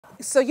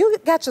So you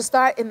got your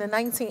start in the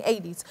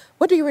 1980s.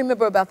 What do you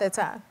remember about that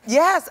time?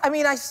 Yes, I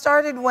mean, I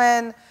started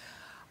when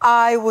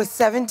I was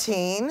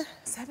 17.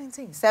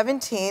 17?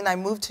 17, I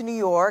moved to New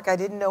York. I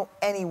didn't know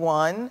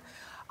anyone.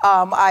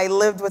 I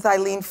lived with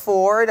Eileen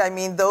Ford. I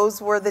mean,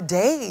 those were the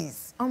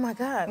days. Oh my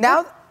God.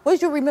 Now, what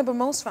did you remember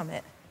most from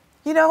it?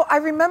 You know, I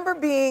remember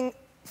being,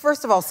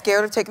 first of all,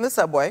 scared of taking the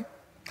subway.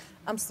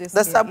 I'm still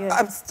scared.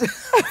 I'm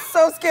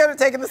so scared of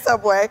taking the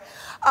subway.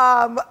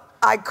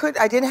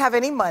 I didn't have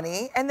any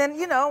money. And then,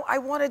 you know, I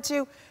wanted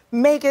to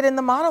make it in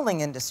the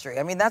modeling industry.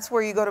 I mean, that's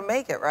where you go to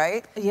make it,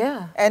 right?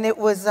 Yeah. And it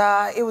was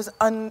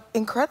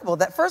incredible.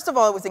 That, first of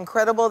all, it was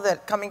incredible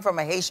that coming from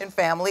a Haitian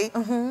family,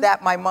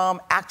 that my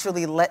mom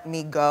actually let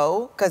me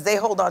go, because they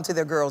hold on to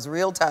their girls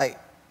real tight.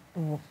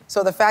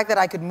 So the fact that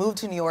I could move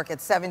to New York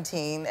at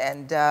 17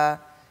 and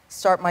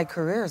start my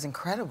career is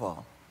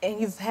incredible. And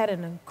you've had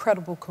an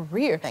incredible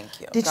career. Thank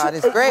you. God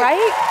is great.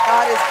 Right?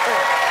 God is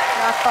great.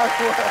 Not hard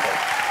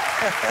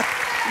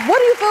work. What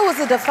do you feel was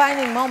a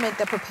defining moment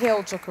that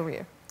propelled your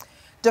career?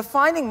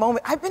 Defining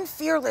moment. I've been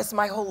fearless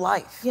my whole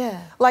life.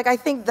 Yeah. Like, I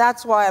think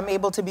that's why I'm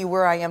able to be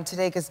where I am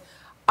today, because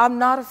I'm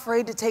not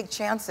afraid to take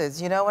chances,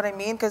 you know what I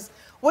mean? Because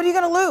what are you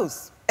gonna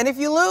lose? And if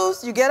you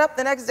lose, you get up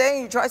the next day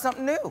and you try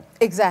something new.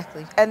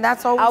 Exactly. And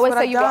that's always what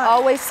I've done. I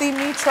always say you will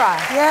always see me try.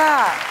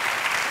 Yeah.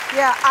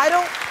 Yeah,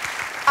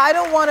 I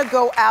don't want to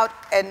go out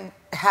and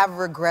have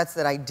regrets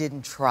that I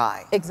didn't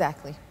try.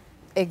 Exactly.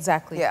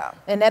 Exactly. Yeah.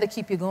 And that'll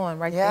keep you going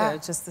right there,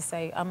 just to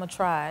say, I'm gonna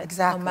try.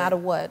 Exactly. No matter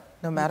what.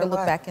 No matter you can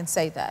look back and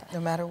say that. No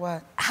matter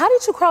what. How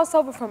did you cross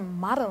over from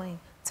modeling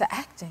to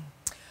acting?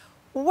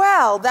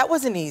 Well, that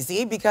wasn't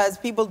easy, because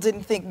people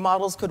didn't think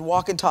models could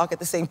walk and talk at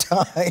the same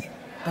time.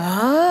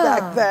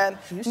 Back then.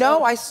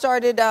 No, I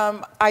started,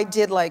 I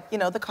did, like, you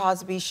know, The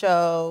Cosby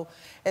Show,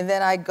 and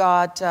then I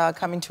got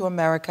Coming to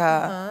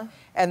America,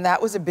 and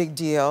that was a big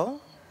deal.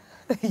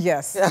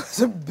 Yes. That was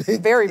a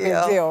very big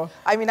deal.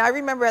 I mean, I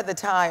remember at the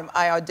time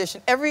I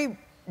auditioned, every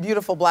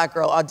beautiful black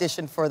girl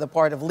auditioned for the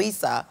part of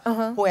Lisa,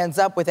 who ends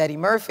up with Eddie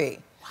Murphy.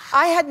 Wow.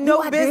 I had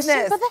no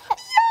business. For that?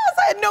 Yes,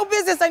 I had no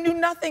business. I knew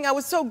nothing. I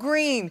was so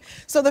green.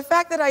 So the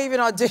fact that I even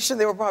auditioned,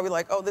 they were probably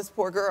like, oh, this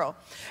poor girl.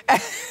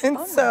 And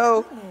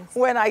so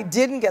when I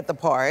didn't get the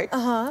part,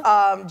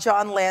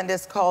 John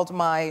Landis called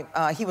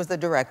he was the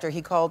director,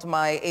 he called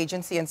my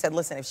agency and said,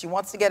 listen, if she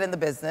wants to get in the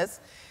business,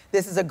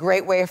 this is a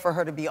great way for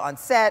her to be on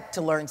set,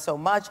 to learn so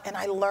much. And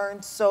I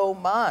learned so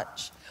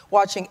much.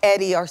 Watching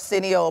Eddie,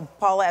 Arsenio,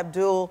 Paula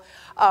Abdul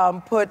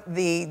put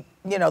the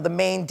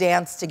main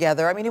dance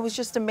together. I mean, it was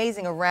just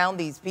amazing around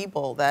these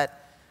people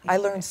that I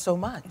learned so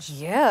much.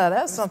 Yeah,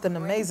 that's something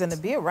amazing to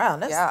be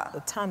around. That's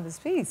the timeless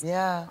piece.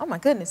 Yeah. Oh my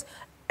goodness.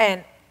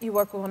 And you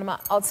work with one of my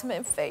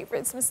ultimate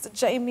favorites, Mr.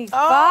 Jamie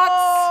Foxx.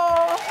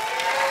 Oh.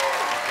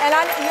 And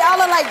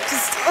y'all are like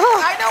just,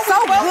 I know, so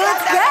good.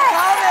 Yes,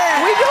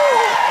 we do.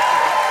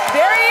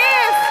 There he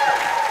is.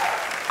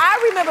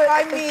 I remember.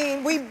 I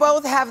mean, we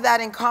both have that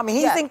in common.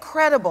 He's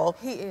incredible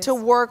to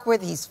work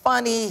with. He's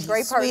funny,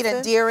 he's sweet,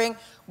 endearing.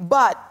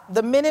 But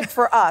the minute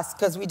for us,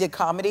 because we did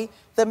comedy,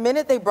 the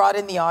minute they brought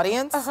in the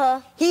audience,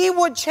 he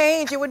would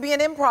change. It would be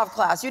an improv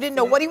class. You didn't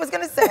know what he was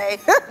going to say,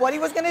 what he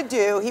was going to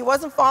do. He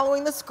wasn't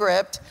following the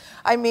script.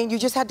 I mean, you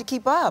just had to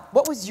keep up.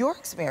 What was your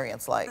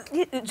experience like?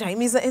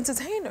 Jamie's an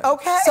entertainer.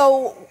 Okay.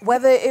 So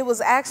whether it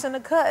was action or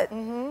cut,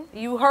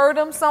 you heard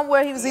him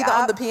somewhere. He was either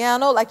on the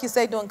piano, like you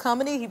say, doing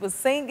comedy. He was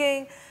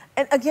singing.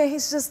 And again,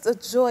 he's just a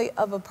joy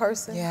of a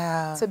person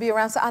to be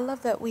around. So I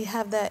love that we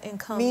have that in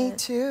common. Me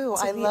too.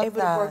 I love that. To be able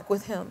to work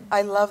with him.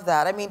 I love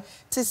that. I mean,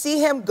 to see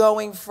him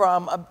going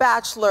from a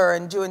bachelor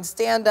and doing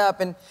stand-up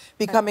and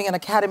becoming an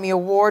Academy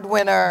Award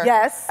winner.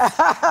 Yes.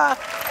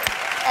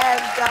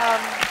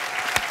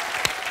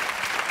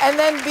 And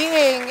then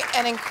being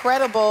an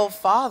incredible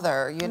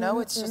father, you know,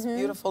 it's just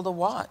beautiful to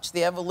watch,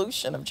 the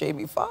evolution of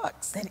Jamie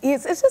Foxx. It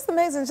is. It's just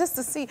amazing just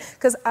to see,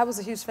 because I was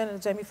a huge fan of the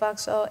Jamie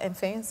Foxx show and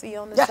Fancy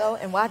on the show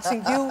and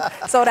watching you.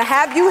 So to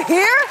have you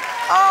here.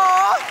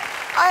 Oh,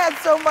 I had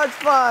so much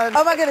fun.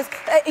 Oh my goodness,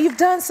 you've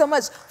done so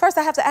much. First,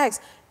 I have to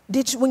ask,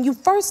 when you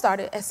first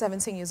started at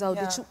 17 years old,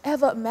 did you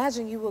ever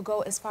imagine you would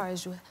go as far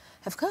as you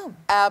have come?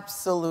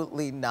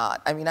 Absolutely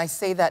not. I mean, I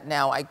say that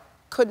now. I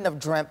couldn't have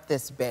dreamt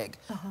this big.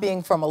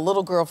 Being from a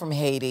little girl from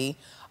Haiti,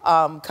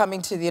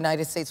 coming to the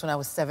United States when I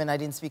was 7, I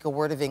didn't speak a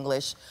word of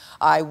English.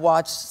 I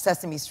watched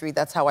Sesame Street,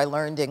 that's how I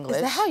learned English.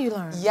 Is that how you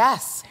learned?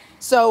 Yes.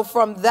 So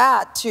from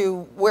that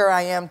to where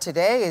I am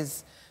today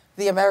is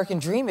the American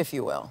dream, if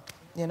you will,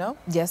 you know?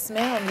 Yes,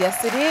 ma'am,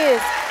 yes it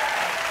is.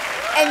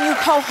 And you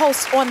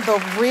co-host on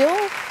The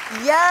Real?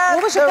 Yes,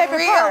 what was your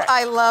favorite part?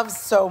 I love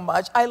so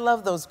much. I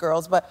love those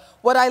girls, but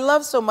what I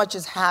love so much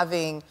is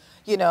having,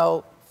 you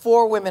know,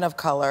 4 women of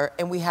color,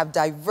 and we have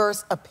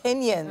diverse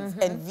opinions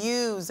and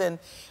views, and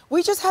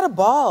we just had a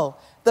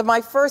ball.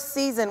 My first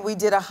season, we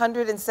did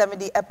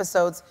 170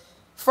 episodes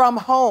from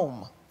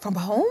home. From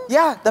home?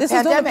 Yeah, This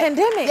was during the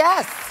pandemic?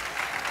 Yes.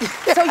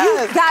 Yes. So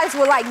you guys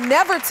were like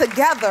never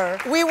together.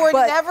 We were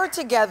never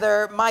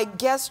together. My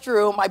guest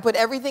room, I put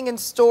everything in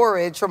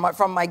storage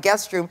from my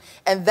guest room,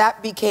 and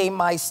that became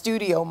my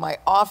studio, my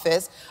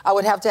office. I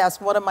would have to ask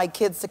one of my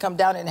kids to come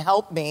down and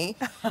help me.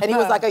 And he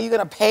was like, are you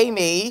gonna pay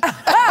me?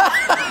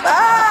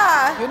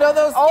 You know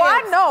those kids? Oh,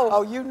 I know.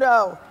 Oh, you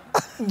know.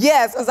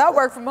 Yes, because I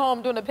worked from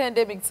home during the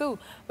pandemic too.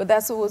 But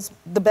that's what was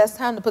the best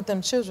time to put them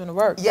children to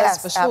work.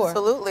 Yes, that's for sure.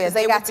 Absolutely. And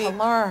they got to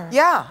learn.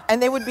 Yeah,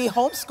 and they would be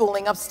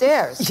homeschooling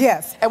upstairs.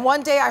 Yes. And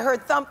one day I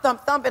heard thump,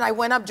 thump, thump, and I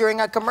went up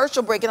during a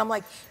commercial break, and I'm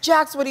like,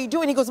 Jax, what are you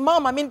doing? He goes,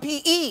 Mom, I'm in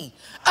PE.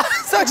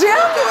 So Jim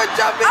doing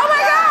jumping. Oh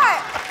my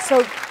God!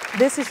 So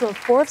this is your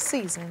 4th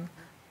season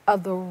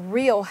of the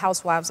Real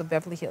Housewives of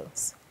Beverly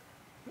Hills.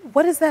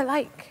 What is that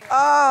like?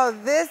 Oh,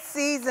 this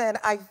season,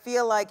 I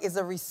feel like, is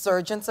a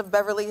resurgence of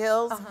Beverly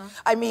Hills.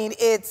 I mean,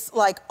 it's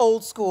like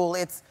old school.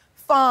 It's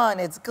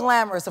fun. It's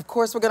glamorous. Of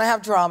course, we're going to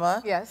have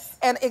drama. Yes.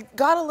 And it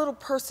got a little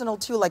personal,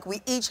 too. Like,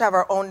 we each have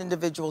our own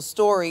individual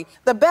story.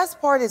 The best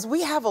part is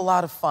we have a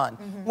lot of fun.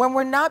 When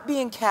we're not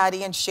being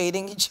catty and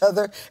shading each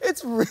other,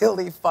 it's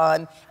really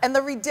fun. And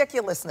the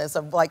ridiculousness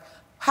of, like,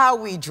 how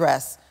we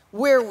dress,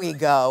 where we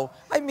go.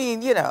 I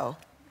mean, you know,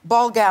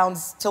 ball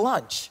gowns to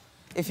lunch.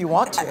 If you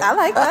want to. I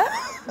like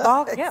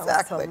that.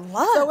 Exactly.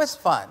 So it's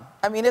fun.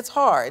 I mean, it's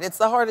hard. It's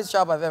the hardest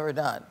job I've ever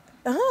done.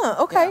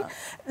 Okay. Yeah.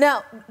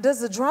 Now, does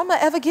the drama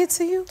ever get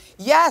to you?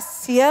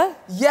 Yes. Yeah?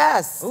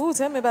 Yes. Ooh,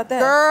 tell me about that.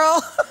 Girl,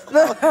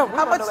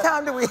 how much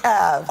time do we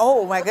have?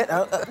 Oh, my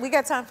goodness. We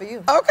got time for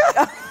you.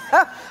 Okay.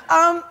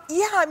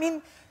 Yeah, I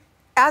mean,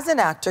 as an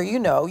actor, you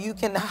know, you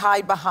can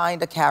hide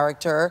behind a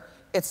character.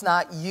 It's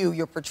not you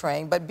you're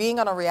portraying, but being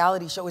on a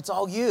reality show, it's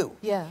all you.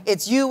 Yeah.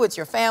 It's you, it's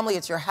your family,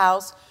 it's your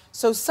house.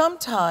 So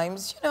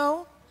sometimes, you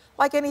know,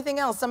 like anything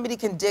else, somebody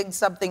can dig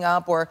something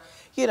up or,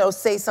 you know,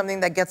 say something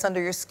that gets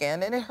under your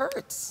skin and it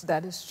hurts.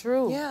 That is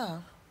true. Yeah.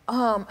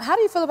 How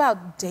do you feel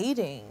about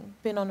dating,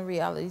 being on a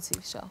reality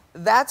TV show?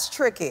 That's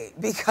tricky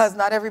because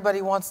not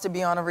everybody wants to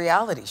be on a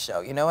reality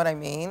show, you know what I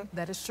mean?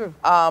 That is true.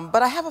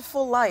 But I have a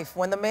full life.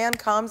 When the man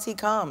comes, he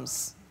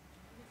comes.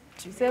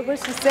 She said what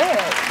she said.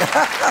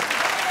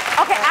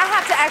 Okay, I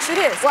have to ask you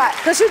this. What?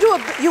 Because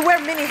you wear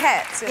many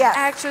hats. You're an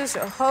actress,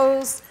 you're a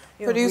host,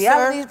 you're a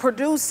reality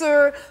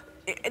producer.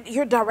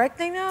 You're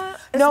directing now?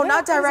 No,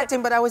 not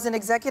directing, but I was an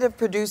executive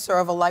producer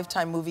of a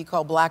Lifetime movie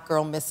called Black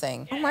Girl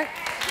Missing. Oh my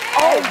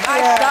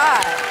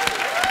God.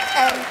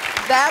 And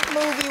that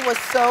movie was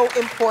so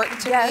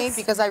important to me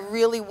because I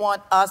really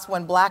want us,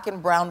 when Black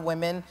and brown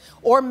women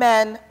or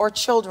men or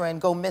children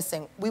go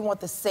missing, we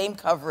want the same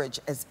coverage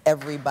as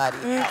everybody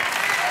else.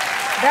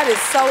 That is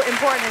so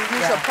important to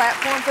use your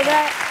platform for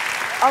that.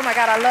 Oh my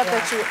God, I love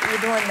that you're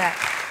doing that.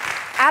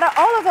 Out of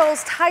all of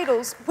those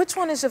titles, which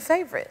one is your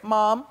favorite?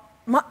 Mom.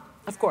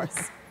 Of course.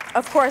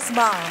 Of course,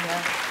 Mom.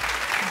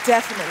 Yeah.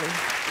 Definitely.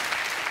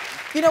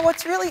 You know,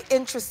 what's really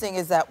interesting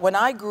is that when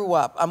I grew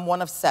up, I'm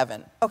one of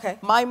 7. Okay.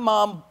 My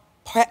mom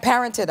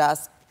parented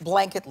us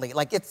blanketly.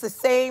 Like, it's the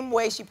same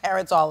way she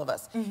parents all of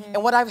us.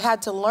 And what I've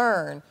had to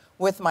learn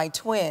with my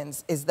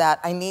twins is that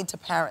I need to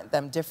parent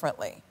them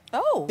differently.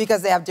 Oh.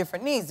 Because they have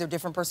different needs, they're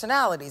different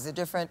personalities,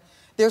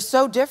 they're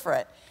so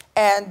different.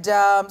 And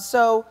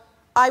so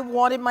I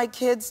wanted my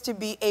kids to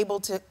be able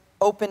to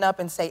open up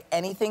and say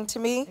anything to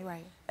me.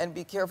 Right. And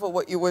be careful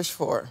what you wish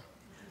for.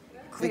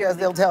 Because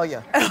they'll tell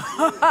you.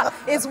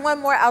 Is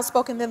one more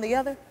outspoken than the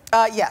other?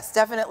 Yes,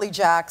 definitely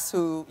Jax,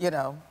 who, you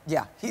know,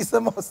 yeah, he's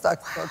the most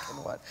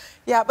outspoken one.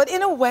 Yeah, but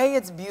in a way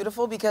it's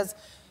beautiful because,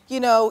 you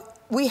know,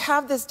 we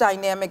have this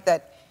dynamic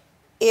that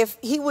if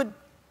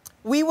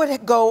we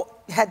would go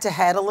head to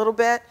head a little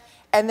bit,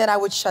 and then I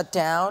would shut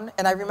down.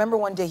 And I remember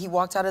one day he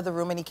walked out of the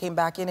room and he came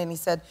back in and he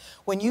said,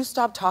 when you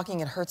stop talking,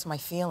 it hurts my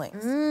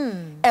feelings.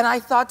 And I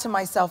thought to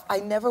myself, I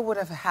never would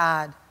have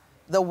had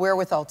the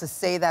wherewithal to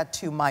say that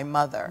to my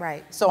mother.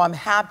 Right. So I'm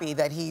happy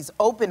that he's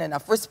open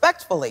enough,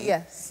 respectfully,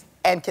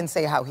 and can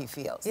say how he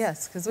feels.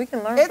 Yes, because we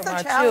can learn from our children.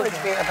 It's a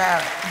challenge being a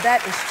parent.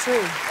 That is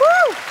true.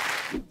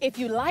 Woo! If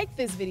you like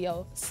this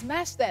video,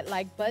 smash that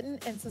like button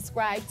and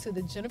subscribe to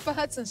the Jennifer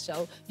Hudson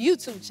Show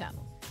YouTube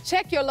channel.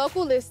 Check your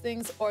local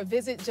listings or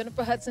visit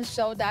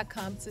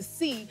jenniferhudsonshow.com to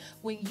see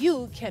when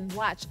you can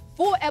watch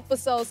full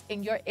episodes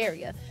in your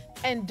area.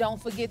 And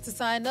don't forget to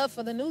sign up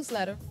for the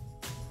newsletter.